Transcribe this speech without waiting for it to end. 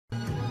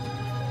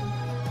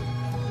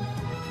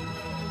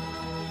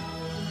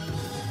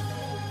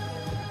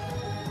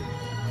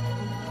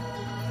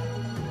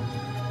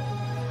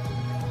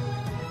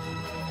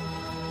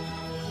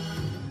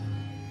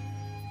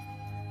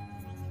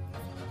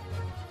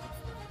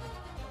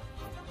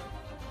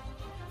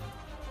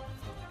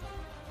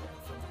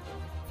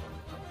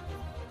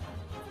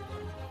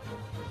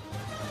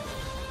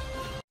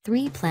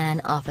Three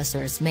plan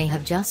officers may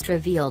have just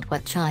revealed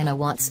what China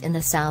wants in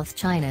the South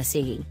China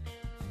Sea.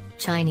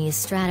 Chinese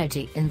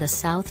strategy in the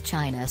South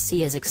China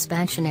Sea is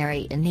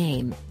expansionary in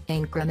name,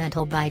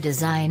 incremental by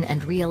design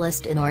and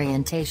realist in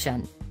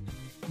orientation.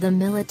 The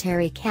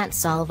military can't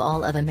solve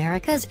all of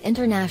America's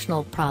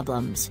international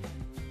problems.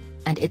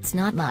 And it's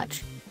not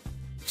much.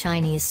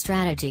 Chinese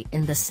strategy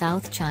in the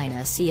South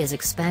China Sea is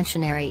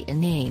expansionary in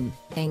name,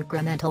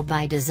 incremental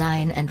by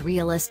design and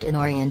realist in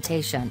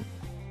orientation.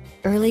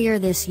 Earlier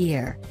this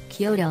year,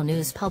 Kyodo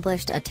News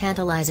published a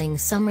tantalizing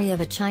summary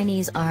of a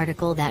Chinese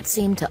article that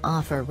seemed to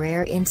offer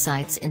rare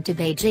insights into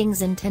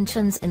Beijing's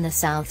intentions in the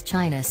South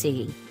China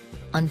Sea.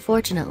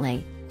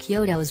 Unfortunately,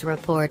 Kyodo's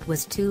report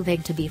was too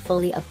vague to be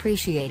fully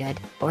appreciated,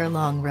 or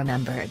long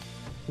remembered.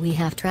 We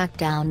have tracked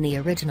down the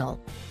original.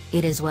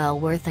 It is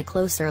well worth a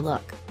closer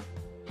look.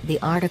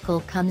 The article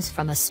comes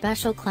from a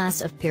special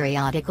class of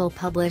periodical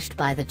published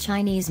by the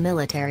Chinese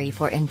military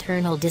for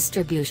internal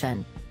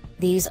distribution.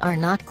 These are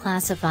not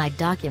classified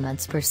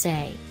documents per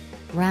se.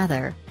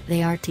 Rather,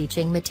 they are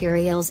teaching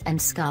materials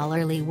and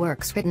scholarly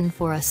works written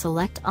for a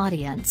select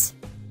audience.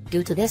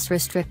 Due to this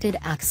restricted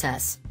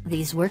access,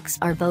 these works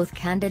are both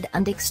candid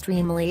and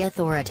extremely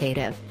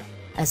authoritative.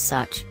 As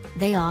such,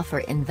 they offer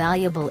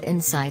invaluable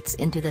insights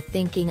into the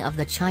thinking of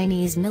the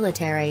Chinese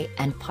military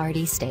and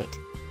party state.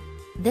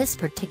 This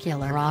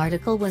particular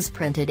article was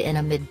printed in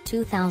a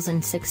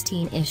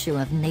mid-2016 issue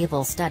of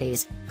Naval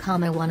Studies,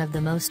 one of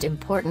the most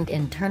important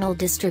internal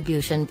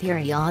distribution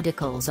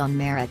periodicals on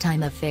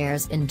maritime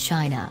affairs in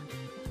China.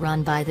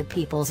 Run by the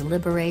People's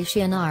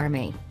Liberation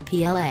Army,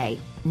 PLA,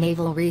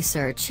 Naval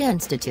Research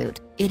Institute,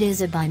 it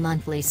is a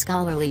bi-monthly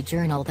scholarly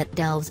journal that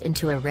delves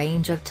into a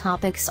range of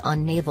topics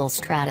on naval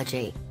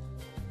strategy.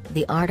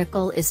 The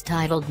article is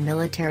titled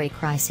Military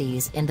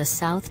Crises in the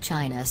South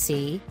China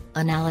Sea,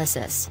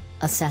 Analysis,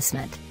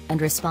 Assessment, and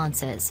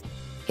Responses.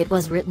 It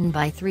was written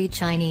by three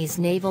Chinese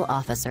naval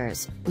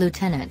officers,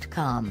 Lieutenant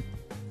Com.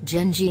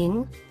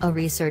 Jinjing, a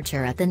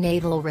researcher at the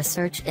Naval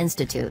Research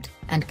Institute,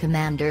 and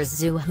Commanders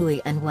Zhu Hui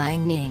and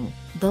Wang Ning,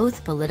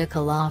 both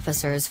political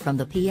officers from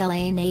the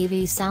PLA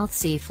Navy South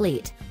Sea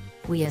Fleet.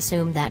 We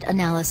assume that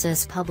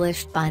analysis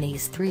published by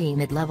these three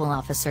mid-level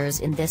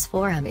officers in this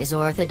forum is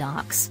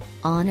orthodox,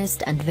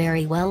 honest and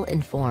very well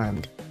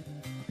informed.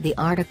 The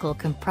article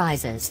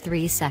comprises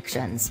three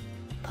sections.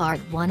 Part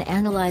 1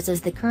 analyzes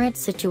the current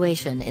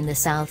situation in the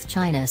South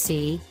China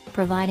Sea,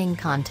 providing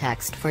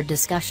context for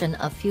discussion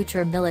of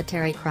future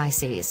military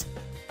crises.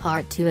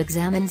 Part 2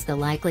 examines the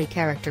likely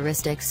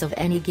characteristics of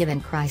any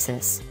given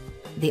crisis.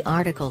 The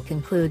article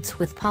concludes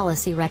with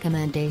policy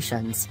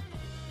recommendations.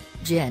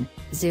 Jin,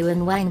 Zhu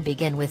and Wang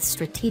begin with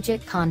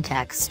strategic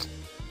context.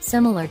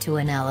 Similar to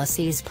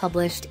analyses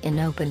published in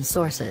open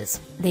sources,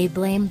 they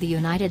blame the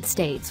United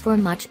States for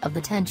much of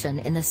the tension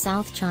in the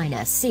South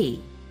China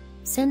Sea.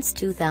 Since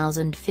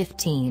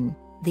 2015,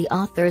 the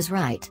authors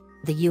write,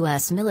 the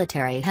U.S.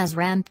 military has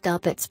ramped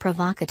up its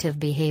provocative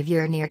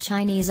behavior near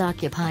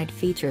Chinese-occupied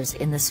features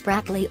in the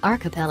Spratly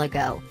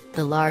Archipelago,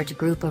 the large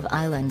group of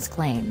islands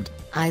claimed,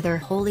 either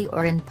wholly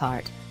or in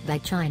part, by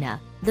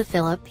China, the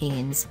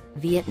Philippines,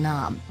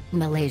 Vietnam,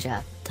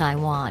 Malaysia,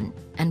 Taiwan,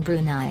 and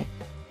Brunei.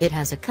 It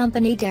has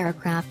accompanied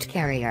aircraft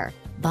carrier,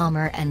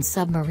 bomber and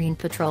submarine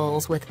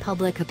patrols with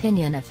public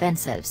opinion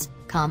offensives,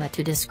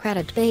 to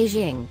discredit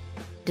Beijing.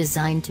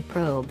 Designed to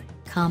probe,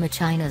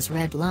 China's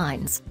red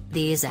lines,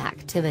 these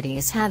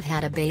activities have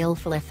had a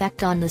baleful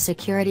effect on the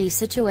security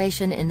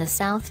situation in the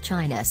South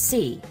China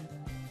Sea.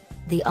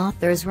 The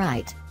authors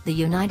write, the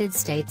United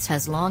States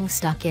has long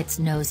stuck its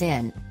nose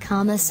in,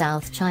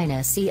 South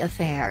China Sea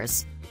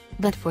affairs.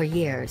 But for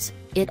years,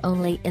 it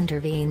only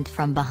intervened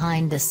from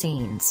behind the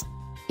scenes.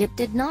 It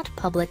did not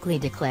publicly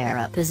declare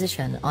a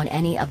position on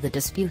any of the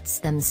disputes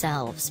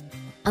themselves.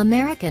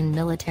 American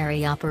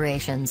military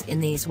operations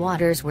in these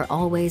waters were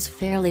always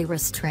fairly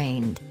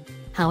restrained.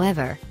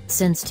 However,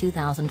 since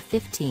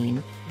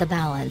 2015, the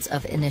balance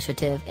of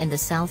initiative in the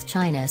South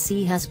China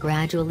Sea has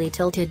gradually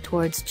tilted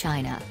towards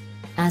China.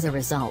 As a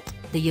result,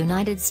 the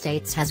United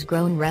States has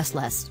grown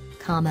restless,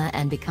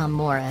 and become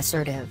more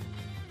assertive.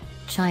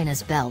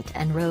 China's Belt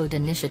and Road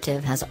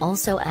Initiative has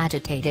also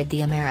agitated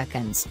the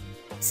Americans.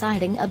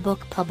 Citing a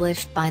book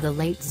published by the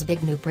late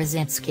Zbigniew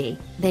Brzezinski,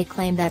 they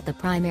claim that the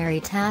primary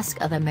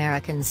task of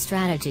American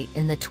strategy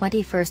in the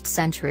 21st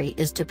century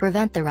is to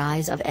prevent the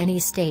rise of any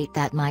state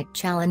that might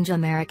challenge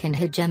American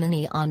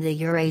hegemony on the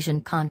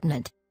Eurasian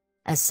continent.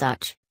 As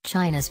such,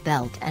 China's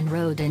Belt and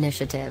Road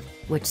Initiative,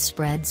 which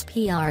spreads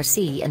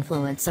PRC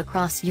influence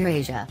across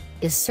Eurasia,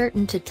 is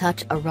certain to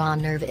touch a raw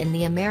nerve in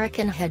the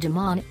American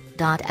hegemony.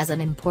 As an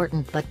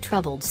important but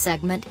troubled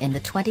segment in the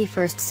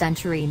 21st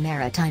century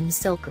maritime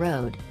Silk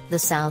Road, the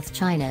South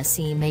China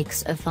Sea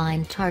makes a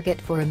fine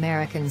target for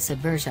American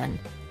subversion.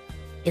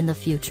 In the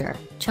future,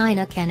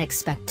 China can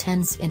expect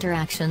tense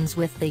interactions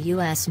with the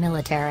U.S.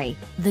 military,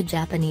 the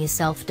Japanese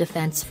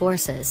Self-Defense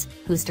Forces,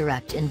 whose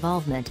direct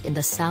involvement in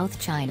the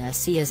South China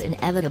Sea is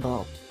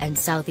inevitable, and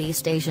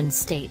Southeast Asian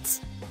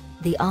states.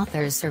 The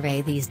authors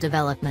survey these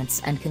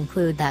developments and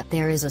conclude that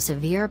there is a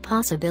severe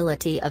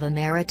possibility of a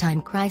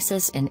maritime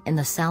crisis in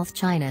the South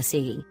China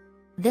Sea.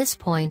 This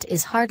point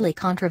is hardly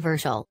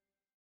controversial.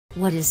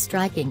 What is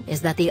striking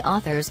is that the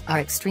authors are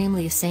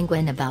extremely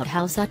sanguine about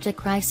how such a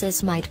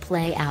crisis might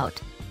play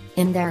out.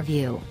 In their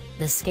view,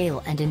 the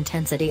scale and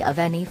intensity of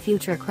any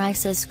future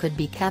crisis could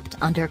be kept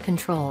under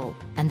control,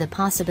 and the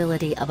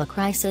possibility of a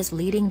crisis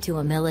leading to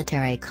a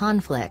military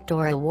conflict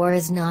or a war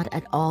is not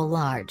at all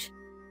large.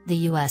 The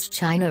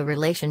US-China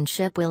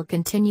relationship will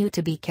continue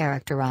to be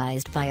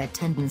characterized by a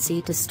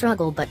tendency to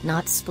struggle but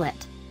not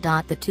split.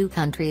 The two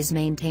countries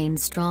maintain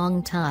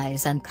strong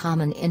ties and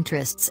common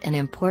interests in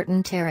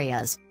important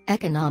areas: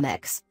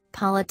 economics,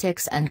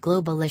 politics and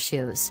global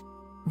issues.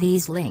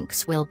 These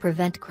links will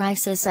prevent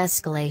crisis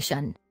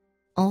escalation.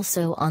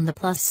 Also, on the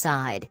plus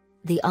side,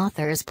 the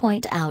authors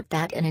point out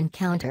that in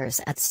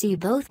encounters at sea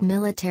both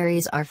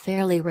militaries are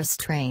fairly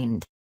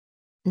restrained.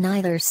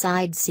 Neither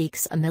side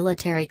seeks a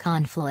military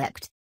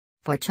conflict.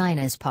 For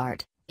China's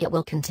part, it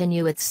will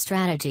continue its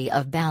strategy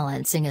of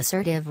balancing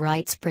assertive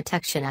rights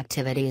protection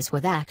activities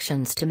with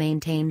actions to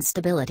maintain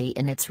stability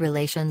in its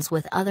relations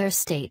with other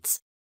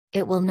states.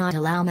 It will not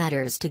allow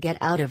matters to get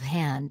out of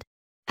hand.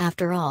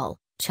 After all,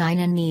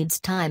 China needs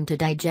time to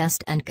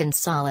digest and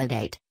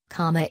consolidate,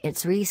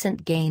 its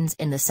recent gains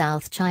in the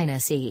South China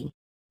Sea.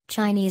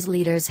 Chinese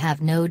leaders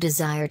have no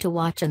desire to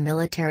watch a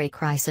military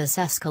crisis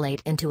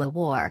escalate into a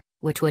war,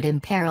 which would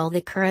imperil the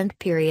current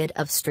period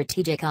of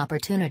strategic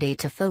opportunity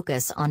to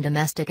focus on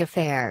domestic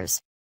affairs.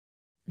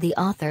 The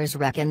authors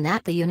reckon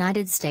that the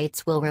United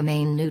States will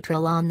remain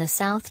neutral on the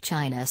South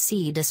China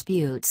Sea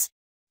disputes.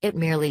 It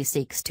merely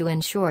seeks to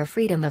ensure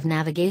freedom of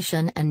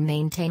navigation and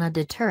maintain a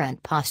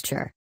deterrent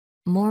posture.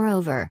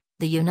 Moreover,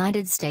 the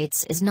United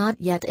States is not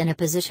yet in a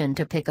position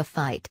to pick a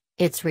fight.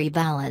 Its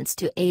rebalance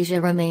to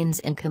Asia remains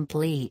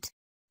incomplete.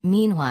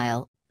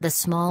 Meanwhile, the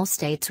small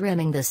states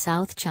rimming the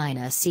South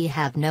China Sea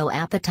have no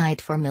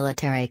appetite for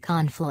military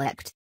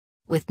conflict.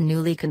 With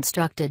newly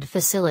constructed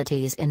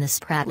facilities in the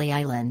Spratly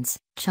Islands,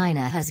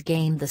 China has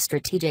gained the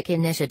strategic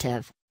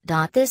initiative.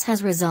 This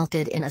has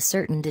resulted in a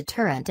certain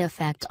deterrent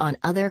effect on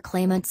other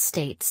claimant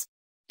states.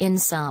 In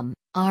sum,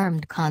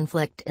 armed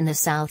conflict in the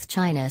South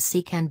China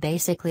Sea can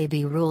basically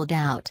be ruled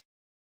out.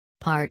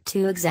 Part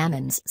 2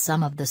 examines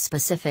some of the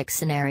specific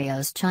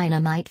scenarios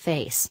China might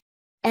face.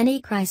 Any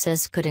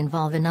crisis could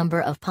involve a number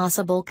of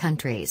possible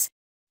countries.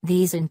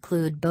 These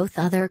include both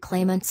other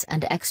claimants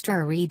and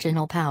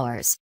extra-regional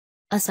powers.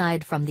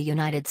 Aside from the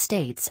United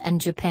States and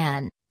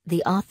Japan,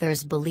 the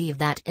authors believe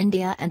that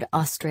India and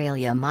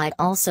Australia might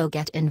also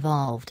get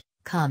involved,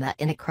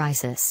 in a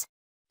crisis.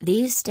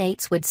 These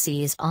states would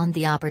seize on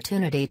the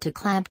opportunity to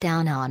clamp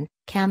down on,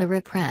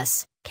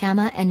 repress,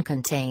 and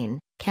contain,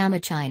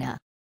 China.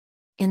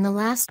 In the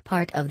last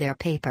part of their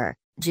paper,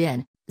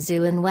 Jin,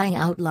 Zhu and Wang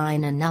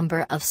outline a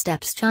number of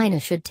steps China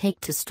should take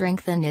to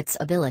strengthen its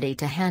ability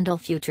to handle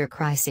future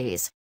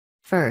crises.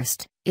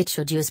 First, it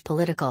should use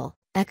political,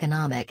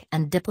 economic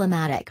and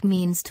diplomatic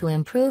means to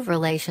improve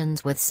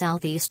relations with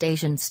Southeast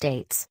Asian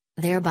states,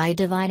 thereby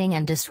dividing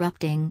and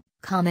disrupting,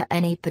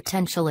 any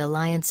potential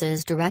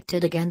alliances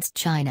directed against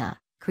China,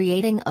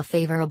 creating a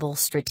favorable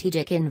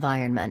strategic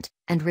environment,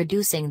 and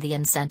reducing the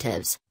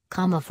incentives,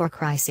 for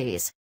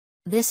crises.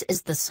 This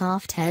is the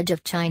soft edge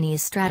of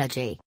Chinese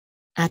strategy.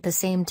 At the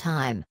same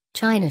time,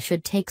 China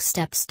should take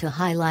steps to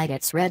highlight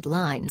its red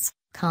lines,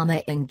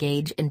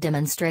 engage in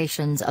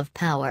demonstrations of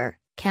power,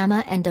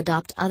 and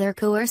adopt other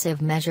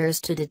coercive measures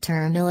to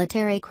deter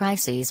military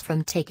crises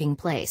from taking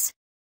place.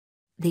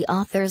 The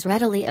authors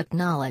readily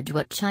acknowledge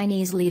what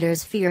Chinese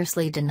leaders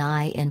fiercely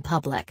deny in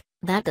public,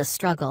 that the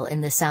struggle in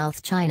the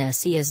South China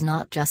Sea is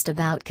not just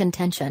about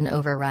contention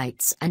over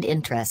rights and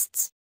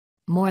interests.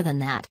 More than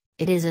that,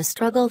 it is a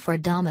struggle for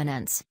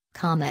dominance,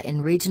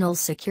 in regional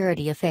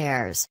security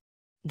affairs.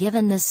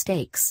 Given the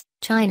stakes,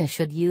 China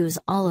should use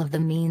all of the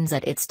means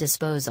at its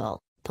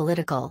disposal: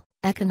 political,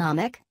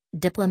 economic,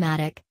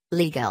 diplomatic,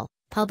 legal,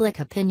 public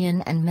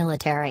opinion and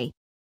military.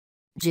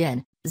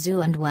 Jin,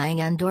 Zhu and Wang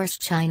endorse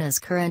China's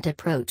current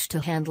approach to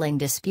handling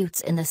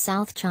disputes in the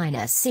South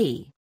China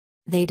Sea.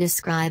 They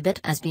describe it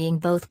as being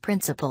both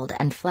principled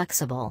and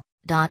flexible.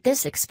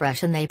 This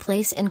expression they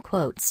place in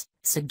quotes,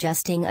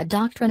 suggesting a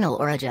doctrinal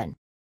origin.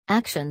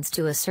 Actions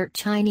to assert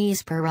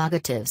Chinese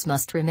prerogatives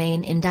must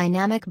remain in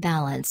dynamic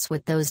balance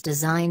with those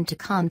designed to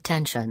calm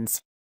tensions.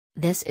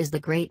 This is the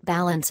great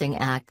balancing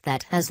act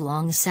that has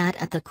long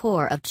sat at the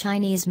core of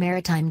Chinese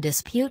maritime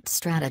dispute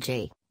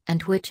strategy,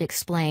 and which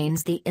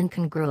explains the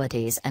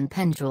incongruities and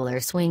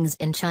pendular swings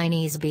in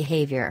Chinese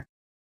behavior.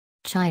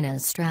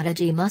 China's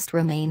strategy must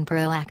remain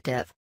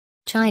proactive.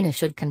 China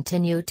should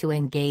continue to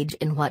engage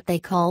in what they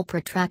call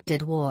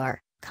protracted war,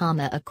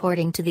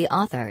 according to the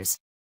authors.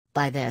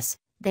 By this,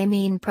 they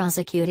mean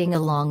prosecuting a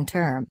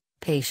long-term,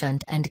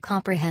 patient and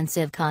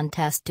comprehensive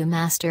contest to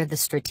master the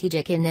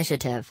strategic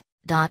initiative.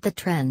 The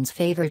trends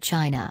favor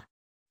China.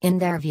 In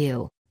their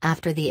view,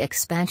 after the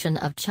expansion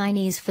of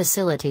Chinese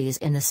facilities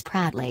in the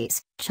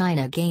Spratlys,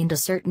 China gained a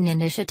certain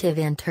initiative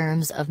in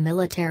terms of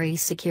military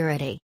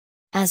security.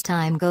 As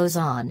time goes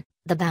on,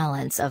 The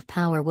balance of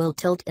power will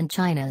tilt in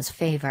China's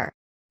favor.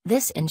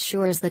 This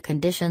ensures the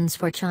conditions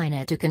for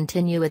China to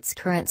continue its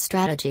current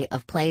strategy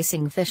of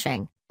placing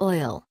fishing,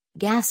 oil,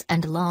 gas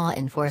and law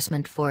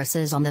enforcement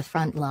forces on the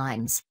front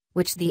lines,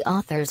 which the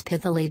authors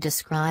pithily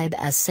describe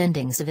as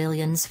sending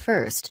civilians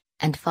first,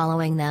 and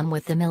following them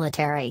with the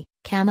military,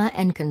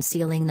 and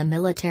concealing the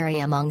military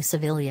among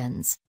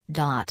civilians.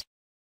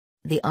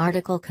 The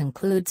article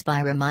concludes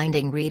by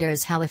reminding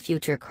readers how a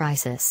future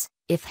crisis,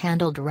 if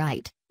handled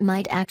right,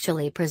 might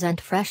actually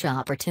present fresh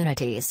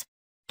opportunities.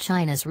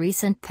 China's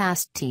recent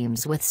past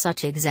teams with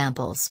such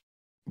examples.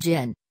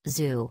 Jin,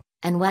 Zhu,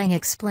 and Wang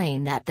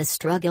explain that the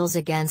struggles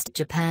against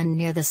Japan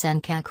near the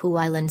Senkaku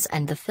Islands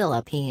and the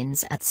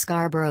Philippines at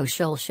Scarborough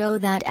Shoal show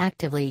that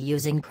actively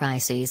using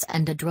crises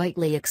and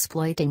adroitly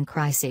exploiting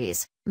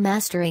crises,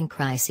 mastering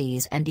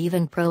crises and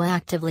even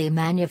proactively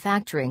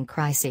manufacturing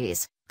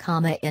crises,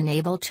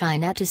 enable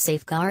China to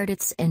safeguard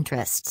its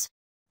interests.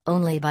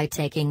 Only by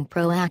taking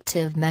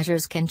proactive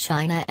measures can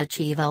China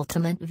achieve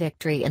ultimate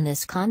victory in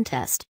this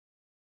contest.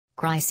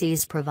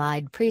 Crises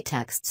provide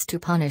pretexts to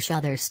punish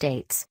other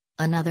states,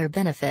 another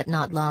benefit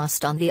not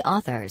lost on the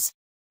authors.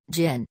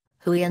 Jin,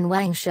 Hui and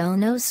Wang show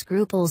no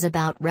scruples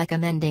about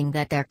recommending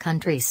that their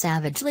country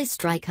savagely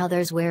strike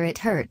others where it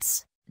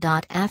hurts.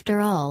 After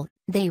all,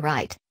 they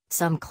write,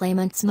 some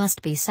claimants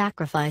must be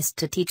sacrificed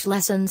to teach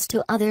lessons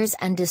to others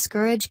and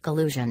discourage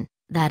collusion,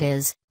 that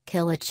is,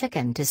 kill a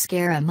chicken to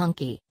scare a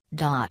monkey.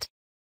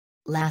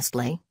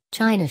 Lastly,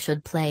 China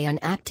should play an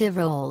active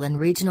role in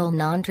regional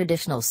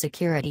non-traditional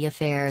security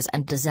affairs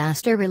and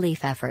disaster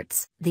relief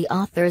efforts. The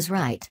authors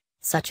write,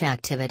 such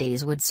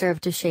activities would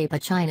serve to shape a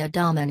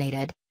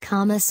China-dominated,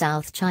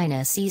 South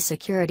China Sea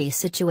security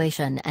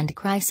situation and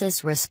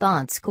crisis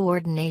response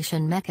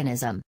coordination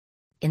mechanism.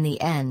 In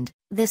the end,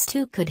 this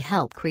too could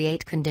help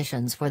create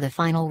conditions for the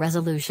final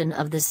resolution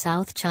of the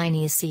South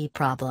China Sea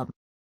problem.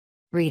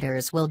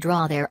 Readers will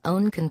draw their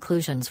own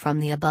conclusions from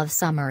the above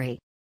summary.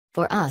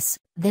 For us,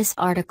 this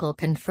article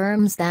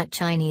confirms that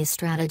Chinese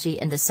strategy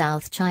in the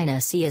South China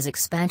Sea is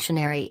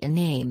expansionary in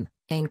name,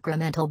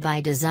 incremental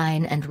by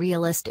design and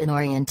realist in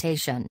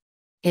orientation.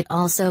 It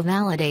also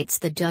validates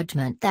the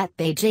judgment that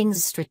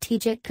Beijing's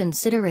strategic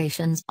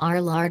considerations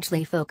are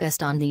largely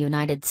focused on the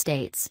United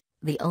States,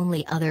 the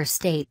only other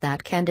state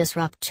that can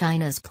disrupt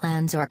China's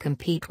plans or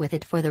compete with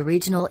it for the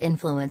regional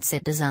influence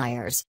it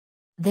desires.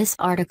 This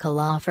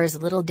article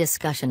offers little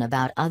discussion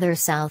about other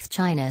South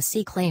China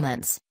Sea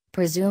claimants,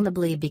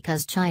 presumably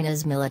because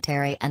China's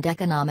military and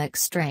economic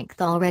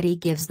strength already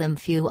gives them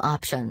few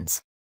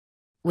options.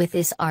 With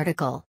this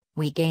article,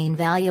 we gain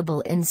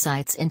valuable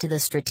insights into the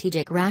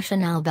strategic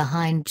rationale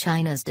behind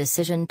China's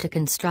decision to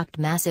construct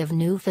massive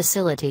new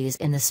facilities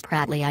in the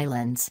Spratly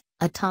Islands,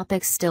 a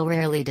topic still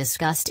rarely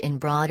discussed in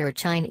broader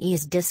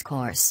Chinese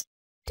discourse.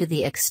 To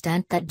the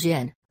extent that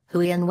Jin,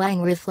 Hui and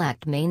Wang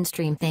reflect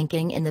mainstream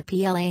thinking in the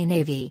PLA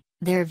Navy,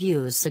 their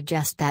views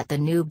suggest that the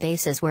new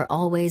bases were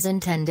always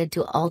intended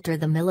to alter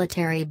the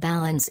military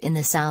balance in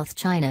the South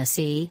China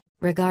Sea,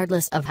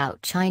 regardless of how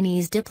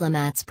Chinese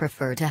diplomats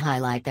prefer to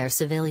highlight their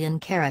civilian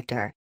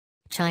character.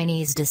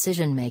 Chinese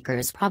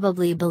decision-makers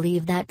probably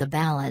believe that the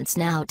balance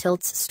now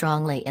tilts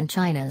strongly in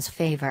China's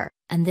favor,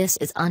 and this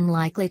is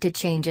unlikely to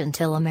change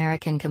until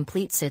America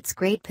completes its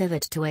great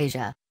pivot to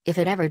Asia, if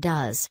it ever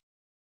does.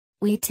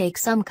 We take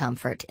some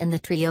comfort in the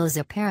trio's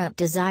apparent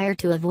desire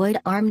to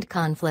avoid armed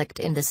conflict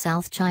in the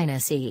South China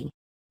Sea.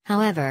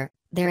 However,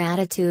 their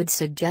attitude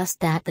suggests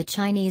that the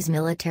Chinese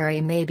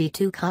military may be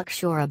too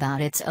cocksure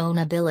about its own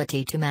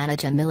ability to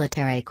manage a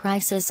military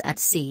crisis at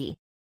sea.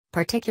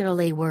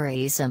 Particularly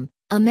worrisome,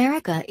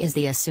 America is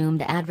the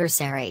assumed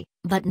adversary,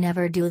 but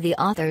never do the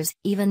authors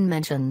even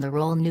mention the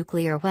role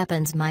nuclear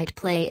weapons might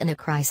play in a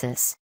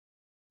crisis.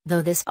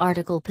 Though this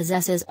article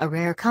possesses a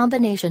rare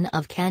combination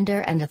of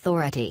candor and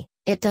authority,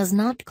 it does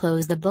not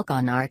close the book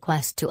on our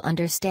quest to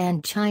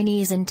understand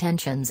Chinese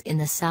intentions in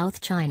the South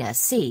China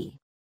Sea.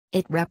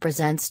 It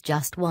represents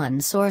just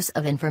one source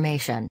of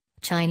information.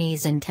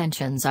 Chinese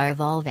intentions are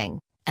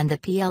evolving, and the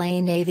PLA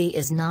Navy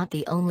is not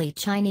the only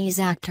Chinese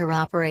actor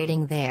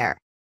operating there.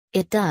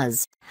 It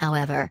does,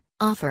 however,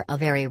 offer a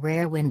very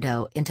rare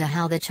window into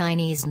how the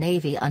Chinese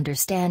Navy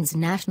understands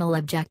national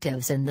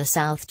objectives in the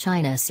South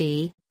China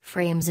Sea,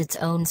 frames its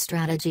own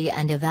strategy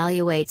and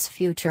evaluates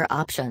future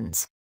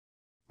options.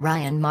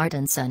 Ryan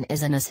Martinson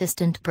is an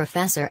assistant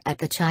professor at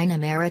the China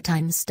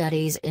Maritime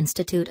Studies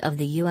Institute of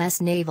the U.S.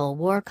 Naval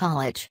War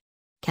College.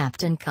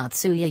 Captain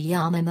Katsuya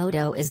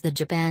Yamamoto is the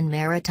Japan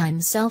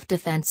Maritime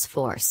Self-Defense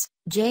Force,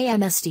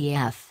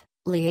 JMSDF,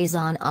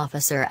 liaison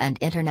officer and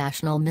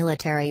international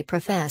military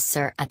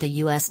professor at the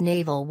U.S.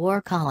 Naval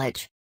War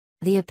College.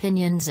 The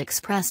opinions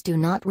expressed do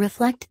not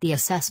reflect the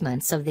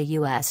assessments of the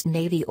U.S.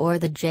 Navy or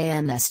the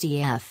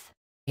JMSDF.